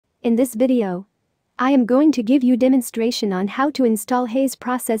In this video, I am going to give you demonstration on how to install Haze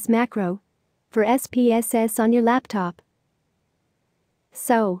process macro for SPSS on your laptop.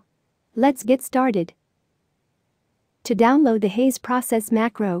 So, let's get started. To download the Haze process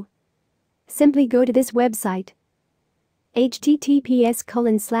macro, simply go to this website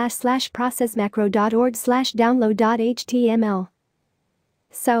https://processmacro.org/download.html.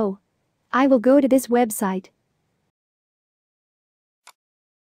 So, I will go to this website.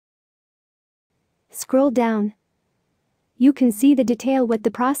 Scroll down. You can see the detail what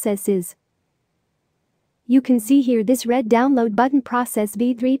the process is. You can see here this red download button, process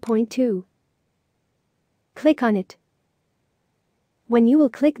v3.2. Click on it. When you will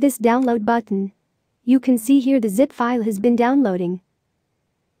click this download button, you can see here the zip file has been downloading.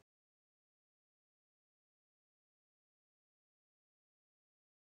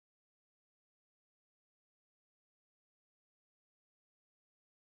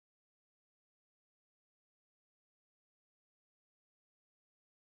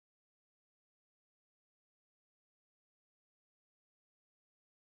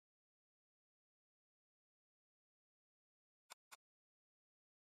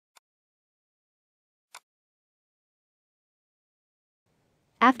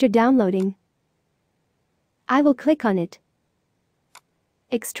 After downloading, I will click on it.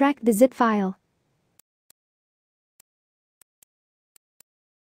 Extract the zip file.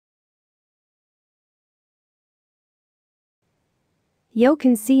 You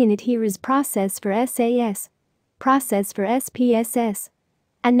can see in it here is process for SAS, process for SPSS,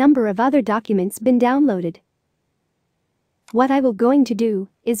 a number of other documents been downloaded. What I will going to do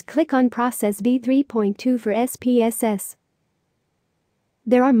is click on process v3.2 for SPSS.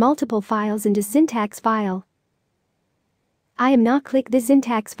 There are multiple files in the syntax file. I am not click the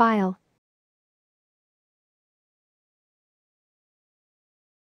syntax file.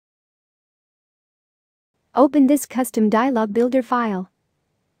 Open this custom dialog builder file.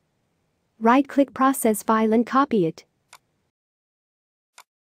 Right-click process file and copy it.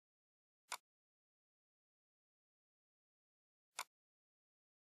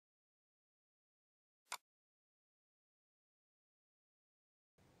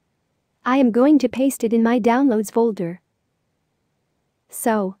 I am going to paste it in my downloads folder.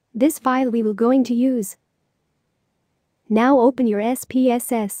 So, this file we will going to use. Now open your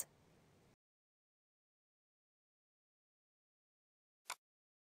SPSS.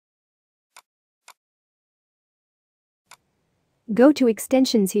 Go to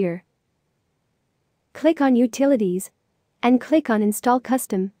extensions here. Click on utilities and click on install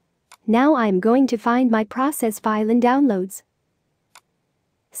custom. Now I am going to find my process file in downloads.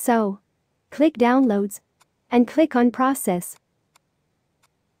 So, click downloads and click on process.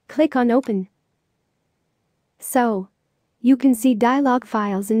 Click on open. So, you can see dialog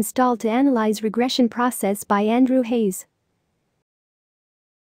files installed to analyze regression process by Andrew Haze.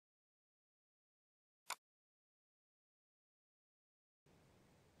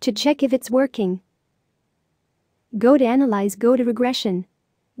 To check if it's working, go to analyze, go to regression,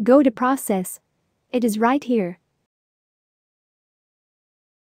 go to process. It is right here.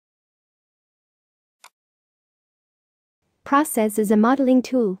 Process is a modeling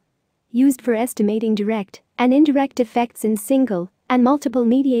tool used for estimating direct and indirect effects in single and multiple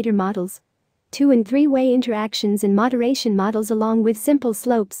mediator models, 2- and 3-way interactions and moderation models, along with simple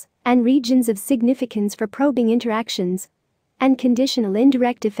slopes and regions of significance for probing interactions, and conditional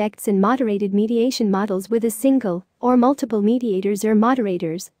indirect effects in moderated mediation models with a single or multiple mediators or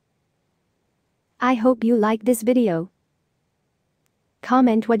moderators. I hope you like this video.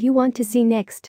 Comment what you want to see next.